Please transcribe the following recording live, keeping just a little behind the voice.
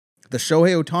The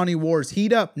Shohei Ohtani wars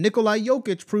heat up. Nikola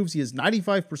Jokic proves he has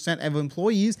 95% of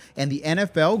employees, and the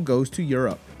NFL goes to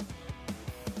Europe.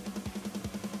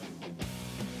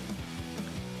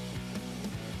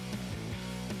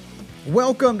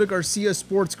 Welcome to Garcia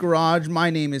Sports Garage. My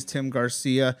name is Tim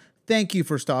Garcia. Thank you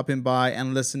for stopping by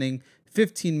and listening.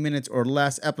 15 minutes or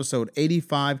less, episode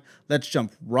 85. Let's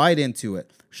jump right into it.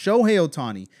 Shohei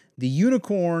Ohtani, the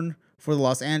unicorn for the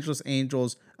Los Angeles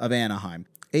Angels of Anaheim.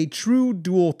 A true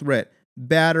dual threat,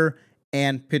 batter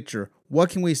and pitcher. What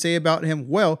can we say about him?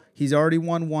 Well, he's already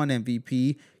won one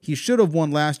MVP. He should have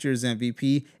won last year's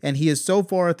MVP, and he is so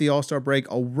far at the All-Star break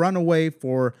a runaway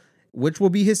for, which will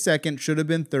be his second, should have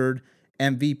been third,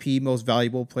 MVP, Most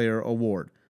Valuable Player award.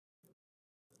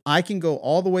 I can go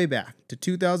all the way back to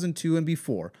 2002 and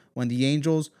before when the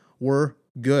Angels were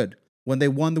good, when they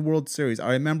won the World Series.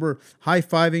 I remember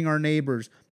high-fiving our neighbors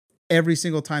every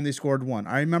single time they scored one.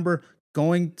 I remember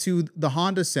going to the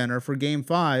Honda Center for Game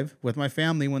 5 with my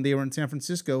family when they were in San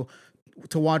Francisco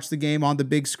to watch the game on the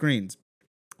big screens.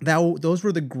 Those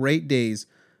were the great days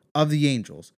of the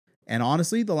Angels. And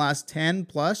honestly, the last 10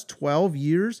 plus 12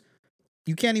 years,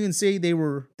 you can't even say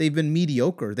they've been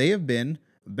mediocre. They have been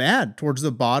bad, towards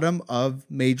the bottom of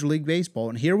Major League Baseball.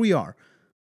 And here we are.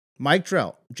 Mike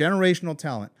Trout, generational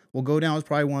talent, will go down as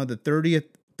probably one of the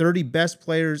 30 best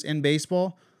players in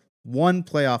baseball. One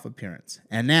playoff appearance.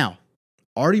 And now,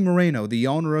 Artie Moreno, the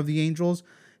owner of the Angels,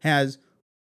 has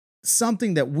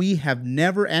something that we have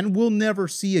never and will never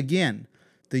see again.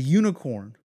 The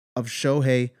unicorn of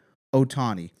Shohei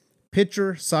Ohtani.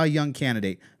 Pitcher, Cy Young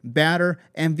candidate. Batter,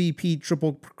 MVP,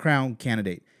 Triple Crown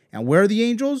candidate. And where are the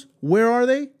Angels? Where are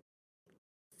they?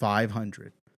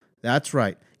 500. That's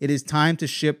right. It is time to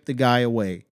ship the guy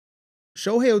away.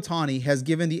 Shohei Ohtani has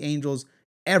given the Angels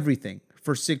everything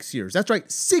for 6 years. That's right,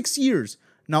 6 years.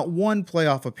 Not one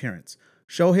playoff appearance.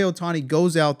 Shohei Ohtani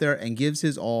goes out there and gives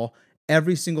his all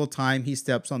every single time he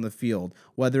steps on the field,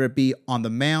 whether it be on the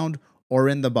mound or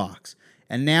in the box.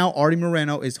 And now Artie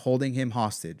Moreno is holding him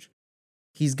hostage.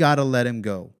 He's got to let him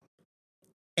go.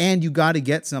 And you got to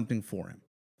get something for him.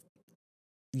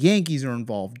 Yankees are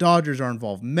involved. Dodgers are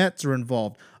involved. Mets are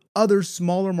involved. Other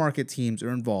smaller market teams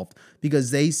are involved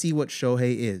because they see what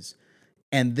Shohei is.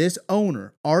 And this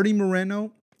owner, Artie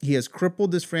Moreno, he has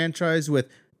crippled this franchise with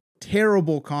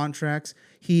terrible contracts.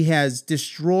 He has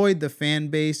destroyed the fan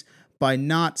base by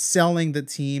not selling the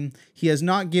team. He has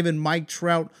not given Mike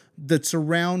Trout the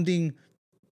surrounding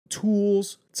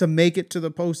tools to make it to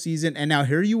the postseason. And now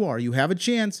here you are. You have a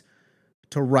chance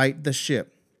to right the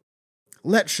ship.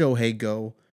 Let Shohei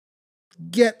go.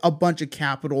 Get a bunch of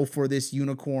capital for this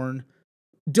unicorn.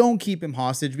 Don't keep him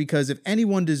hostage, because if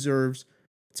anyone deserves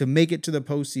to make it to the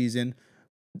postseason,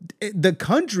 the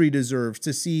country deserves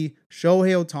to see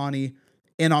Shohei Ohtani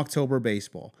in October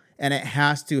baseball. And it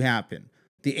has to happen.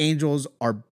 The Angels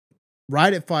are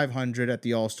right at 500 at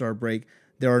the All-Star break.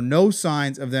 There are no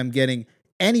signs of them getting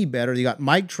any better. You got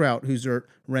Mike Trout, who's hurt.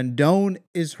 Rendon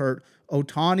is hurt.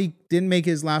 Ohtani didn't make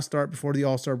his last start before the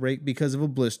All-Star break because of a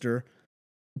blister.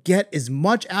 Get as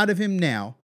much out of him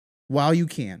now while you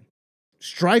can.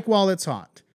 Strike while it's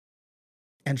hot.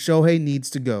 And Shohei needs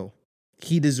to go.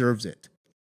 He deserves it.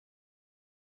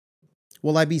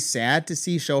 Will I be sad to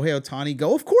see Shohei Ohtani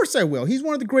go? Of course I will. He's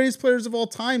one of the greatest players of all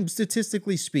time,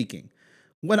 statistically speaking.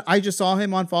 When I just saw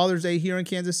him on Father's Day here in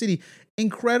Kansas City,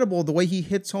 incredible the way he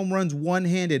hits home runs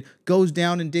one-handed, goes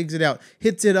down and digs it out,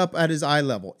 hits it up at his eye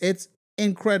level. It's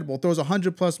incredible. Throws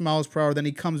 100 plus miles per hour, then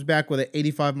he comes back with an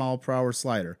 85 mile per hour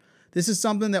slider. This is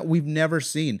something that we've never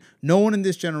seen. No one in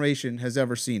this generation has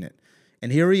ever seen it.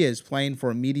 And here he is playing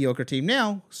for a mediocre team.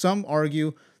 Now, some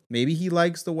argue maybe he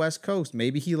likes the West Coast.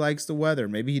 Maybe he likes the weather.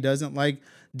 Maybe he doesn't like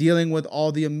dealing with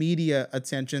all the media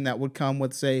attention that would come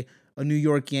with, say, a New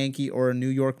York Yankee or a New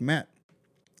York Met.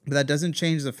 But that doesn't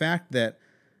change the fact that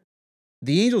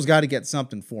the Angels got to get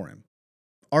something for him.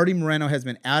 Artie Moreno has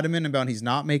been adamant about he's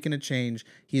not making a change.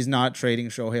 He's not trading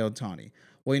Shohei Ohtani.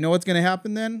 Well, you know what's going to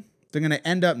happen then? They're going to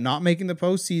end up not making the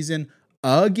postseason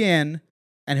again,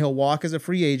 and he'll walk as a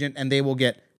free agent, and they will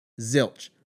get zilch,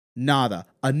 nada,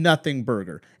 a nothing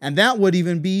burger. And that would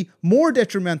even be more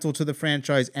detrimental to the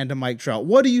franchise and to Mike Trout.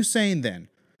 What are you saying then?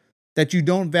 That you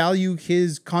don't value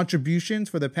his contributions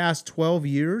for the past 12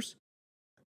 years?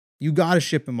 You got to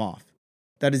ship him off.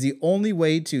 That is the only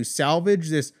way to salvage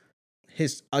this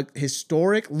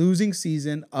historic losing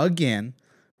season again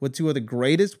with two of the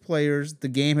greatest players the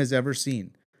game has ever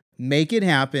seen. Make it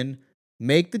happen.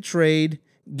 Make the trade.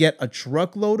 Get a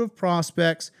truckload of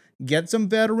prospects. Get some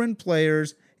veteran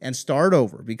players and start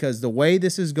over. Because the way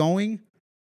this is going,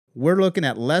 we're looking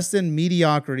at less than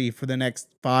mediocrity for the next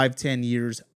 5-10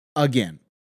 years again.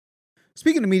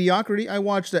 Speaking of mediocrity, I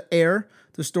watched Air,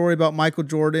 the story about Michael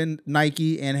Jordan,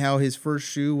 Nike, and how his first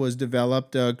shoe was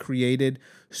developed, created,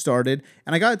 started.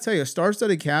 And I got to tell you, a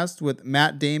star-studded cast with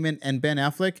Matt Damon and Ben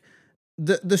Affleck.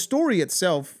 The story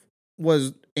itself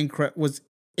was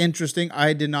interesting.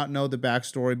 I did not know the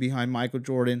backstory behind Michael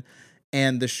Jordan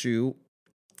and the shoe.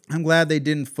 I'm glad they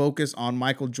didn't focus on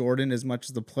Michael Jordan as much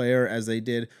as the player as they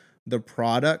did the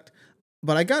product.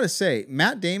 But I gotta say,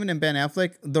 Matt Damon and Ben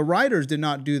Affleck, the writers did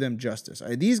not do them justice.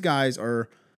 These guys are,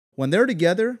 when they're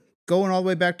together, going all the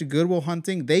way back to Good Will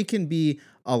Hunting, they can be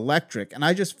electric. And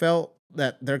I just felt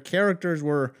that their characters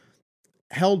were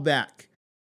held back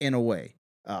in a way.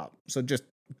 So just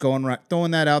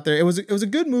throwing that out there. It was a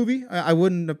good movie. I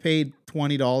wouldn't have paid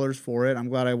 $20 for it. I'm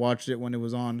glad I watched it when it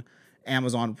was on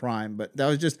Amazon Prime. But that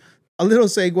was just a little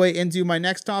segue into my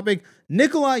next topic.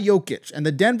 Nikola Jokic and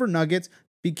the Denver Nuggets,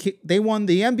 they won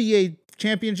the NBA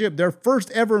championship, their first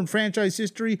ever in franchise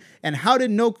history. And how did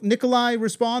Nikolai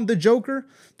respond? The Joker?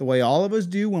 The way all of us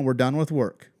do when we're done with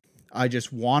work. I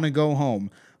just want to go home.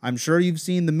 I'm sure you've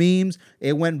seen the memes.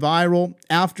 It went viral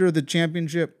after the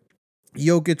championship.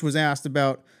 Jokic was asked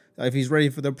about if he's ready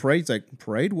for the parade. He's like,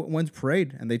 parade? When's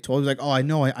parade? And they told him, like, oh, I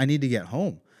know, I need to get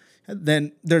home. And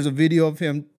then there's a video of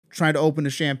him trying to open a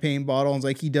champagne bottle, and it's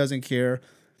like he doesn't care.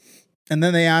 And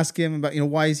then they ask him about,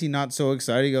 why is he not so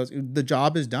excited? He goes, the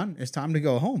job is done. It's time to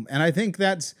go home. And I think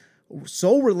that's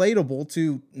so relatable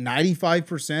to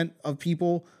 95% of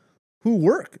people who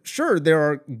work. Sure, there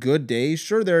are good days.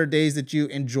 Sure, there are days that you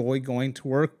enjoy going to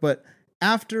work. But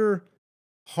after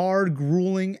hard,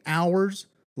 grueling hours,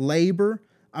 labor,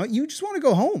 you just want to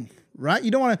go home, right?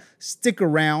 You don't want to stick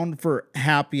around for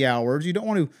happy hours. You don't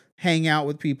want to hang out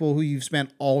with people who you've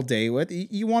spent all day with.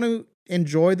 You want to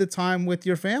enjoy the time with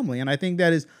your family. And I think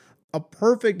that is a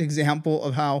perfect example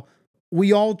of how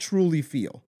we all truly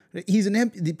feel.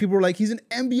 People are like, he's an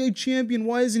NBA champion.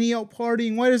 Why isn't he out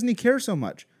partying? Why doesn't he care so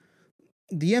much?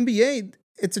 The NBA,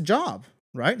 it's a job,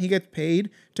 right? He gets paid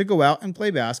to go out and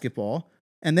play basketball,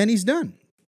 and then he's done.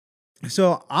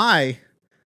 So I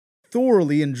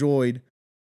thoroughly enjoyed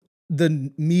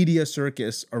the media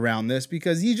circus around this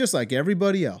because he's just like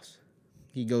everybody else.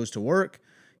 He goes to work,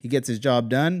 he gets his job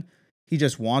done, he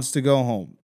just wants to go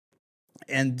home.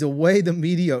 And the way the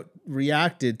media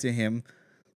reacted to him,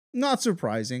 not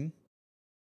surprising,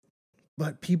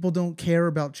 but people don't care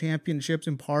about championships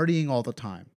and partying all the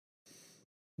time.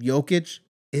 Jokic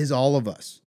is all of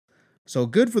us. So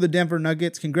good for the Denver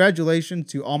Nuggets.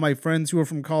 Congratulations to all my friends who are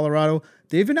from Colorado.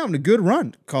 They've been having a good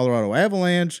run. Colorado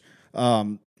Avalanche,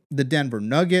 the Denver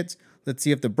Nuggets. Let's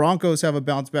see if the Broncos have a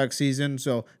bounce back season.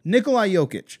 So Nikola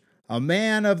Jokic, a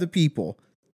man of the people.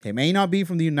 He may not be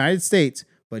from the United States,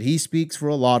 but he speaks for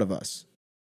a lot of us.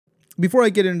 Before I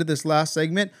get into this last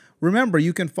segment, remember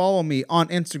you can follow me on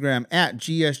Instagram at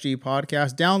GSG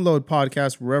Podcast. Download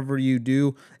podcasts wherever you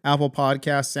do. Apple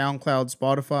Podcasts, SoundCloud,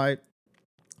 Spotify.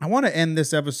 I want to end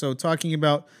this episode talking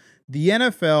about the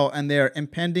NFL and their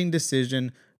impending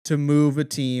decision to move a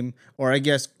team, or I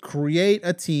guess create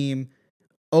a team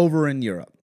over in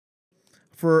Europe.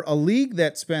 For a league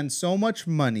that spends so much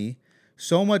money,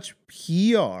 so much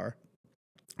PR,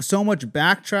 so much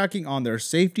backtracking on their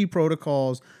safety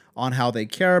protocols, on how they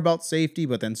care about safety,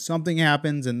 but then something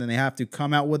happens and then they have to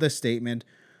come out with a statement.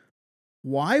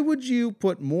 Why would you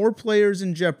put more players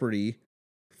in jeopardy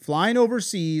flying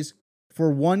overseas for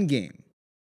one game?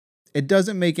 It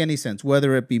doesn't make any sense,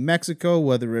 whether it be Mexico,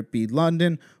 whether it be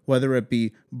London, whether it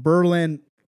be Berlin.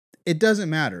 It doesn't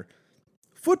matter.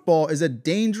 Football is a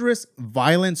dangerous,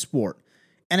 violent sport,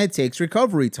 and it takes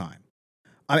recovery time.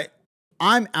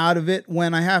 I'm out of it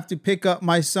when I have to pick up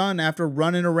my son after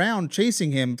running around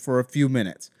chasing him for a few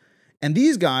minutes. And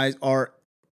these guys are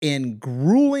in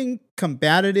grueling,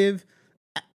 combative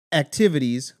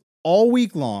activities all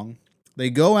week long.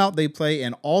 They go out, they play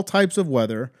in all types of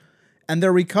weather, and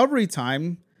their recovery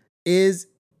time is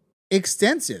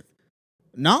extensive.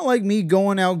 Not like me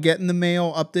going out, getting the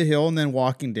mail up the hill and then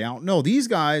walking down. No, these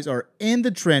guys are in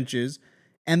the trenches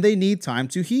and they need time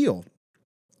to heal.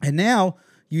 And now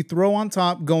you throw on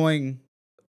top going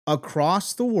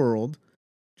across the world,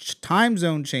 time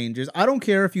zone changes. I don't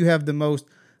care if you have the most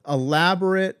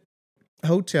elaborate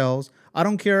hotels. I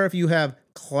don't care if you have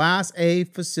Class A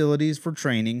facilities for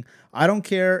training. I don't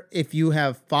care if you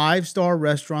have 5-star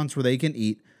restaurants where they can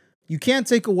eat. You can't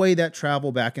take away that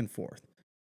travel back and forth.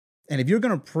 And if you're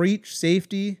going to preach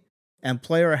safety and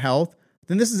player health,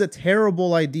 then this is a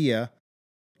terrible idea,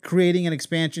 creating an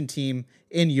expansion team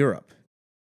in Europe.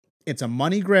 It's a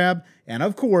money grab. And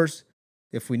of course,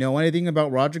 if we know anything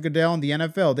about Roger Goodell and the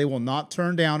NFL, they will not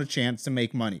turn down a chance to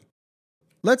make money.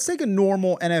 let's take a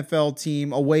normal NFL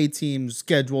team, away team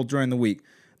schedule during the week.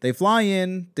 They fly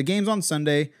in, the game's on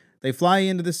Sunday, they fly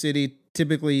into the city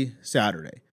typically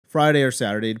Saturday, Friday or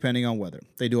Saturday, depending on weather.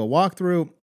 They do a walkthrough,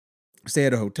 stay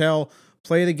at a hotel,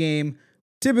 play the game.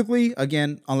 Typically,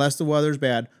 again, unless the weather's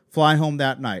bad, fly home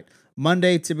that night.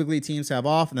 Monday, typically teams have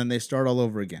off, and then they start all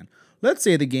over again. Let's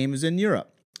say the game is in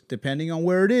Europe. Depending on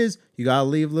where it is, you got to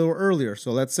leave a little earlier.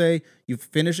 So let's say you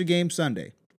finish a game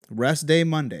Sunday, rest day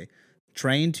Monday,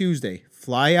 train Tuesday,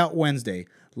 fly out Wednesday,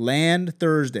 land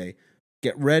Thursday,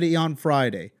 get ready on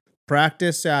Friday,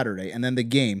 practice Saturday, and then the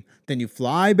game. Then you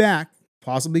fly back,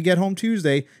 possibly get home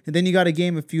Tuesday, and then you got a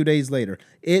game a few days later.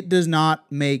 It does not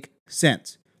make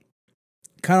sense.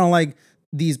 Kind of like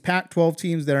these Pac-12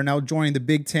 teams that are now joining the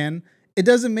Big Ten. It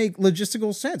doesn't make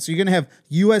logistical sense. So you're going to have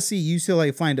USC,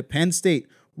 UCLA flying to Penn State,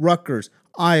 Rutgers,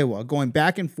 Iowa, going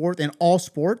back and forth in all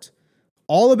sports,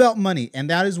 all about money. And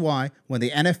that is why when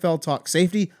the NFL talks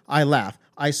safety, I laugh,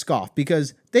 I scoff,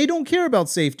 because they don't care about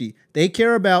safety. They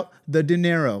care about the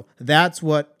dinero. That's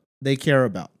what they care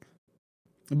about.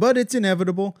 But it's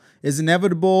inevitable. As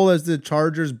inevitable as the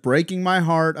Chargers breaking my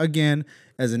heart again,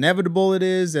 as inevitable it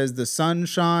is as the sun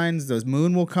shines, the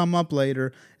moon will come up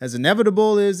later, as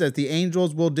inevitable is that the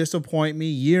Angels will disappoint me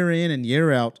year in and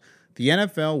year out, the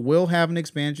NFL will have an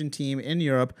expansion team in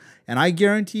Europe, and I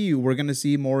guarantee you we're going to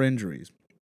see more injuries.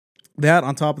 That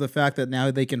on top of the fact that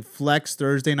now they can flex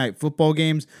Thursday night football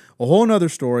games, a whole nother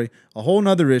story, a whole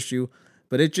nother issue,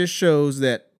 but it just shows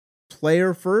that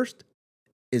player first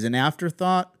is an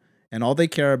afterthought, and all they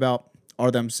care about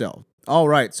are themselves. All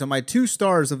right, so my 2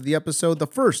 stars of the episode. The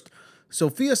first,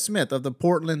 Sophia Smith of the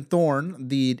Portland Thorn,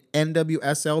 the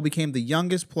NWSL, became the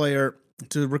youngest player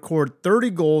to record 30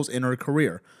 goals in her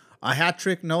career. A hat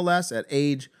trick, no less, at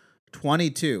age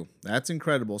 22. That's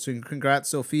incredible. So congrats,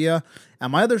 Sophia.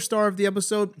 And my other star of the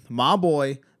episode, my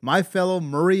boy, my fellow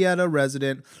Murrieta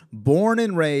resident, born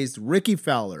and raised, Ricky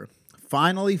Fowler,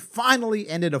 finally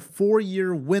ended a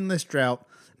 4-year winless drought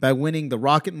by winning the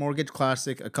Rocket Mortgage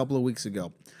Classic a couple of weeks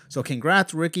ago. So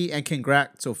congrats, Ricky, and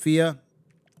congrats, Sophia.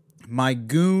 My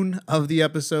goon of the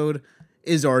episode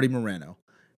is Artie Moreno.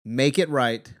 Make it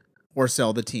right or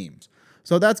sell the teams.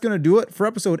 So that's going to do it for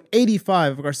episode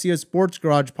 85 of Garcia Sports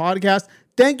Garage podcast.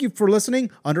 Thank you for listening.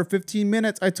 Under 15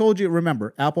 minutes. I told you,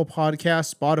 remember, Apple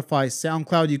Podcasts, Spotify,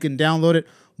 SoundCloud, you can download it.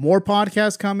 More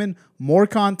podcasts coming, more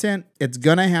content. It's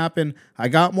going to happen. I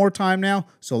got more time now,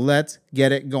 so let's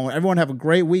get it going. Everyone have a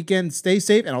great weekend. Stay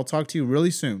safe, and I'll talk to you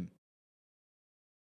really soon.